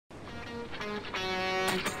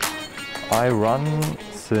I run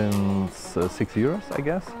since 6 years, I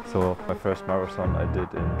guess. So my first marathon I did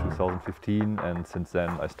in 2015, and since then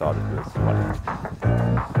I started with running.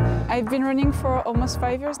 I've been running for almost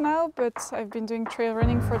 5 years now, but I've been doing trail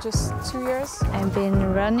running for just 2 years. I've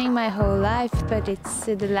been running my whole life, but it's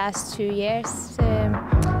the last 2 years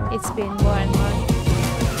it's been more and more.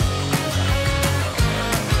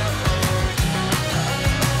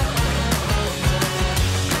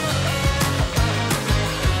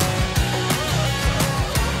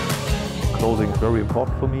 Clothing is very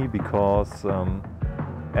important for me because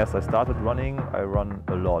as I started running, I run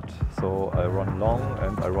a lot. So I run long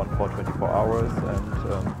and I run for 24 hours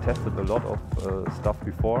and tested a lot of stuff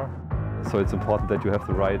before. So it's important that you have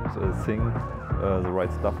the right thing, the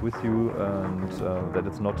right stuff with you, and that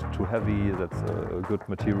it's not too heavy, that's a good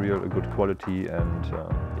material, a good quality, and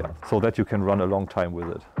yeah, so that you can run a long time with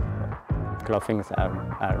it. Clothing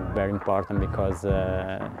are very important because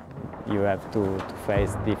you have to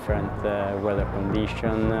face different weather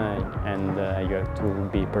conditions and you have to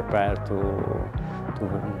be prepared to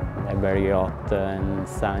a very hot and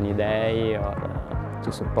sunny day or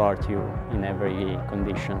to support you in every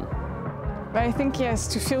condition. But I think, yes,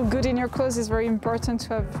 to feel good in your clothes is very important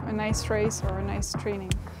to have a nice race or a nice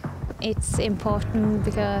training. It's important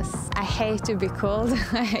because I hate to be cold,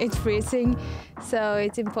 I hate freezing, so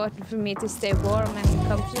it's important for me to stay warm and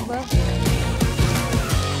comfortable.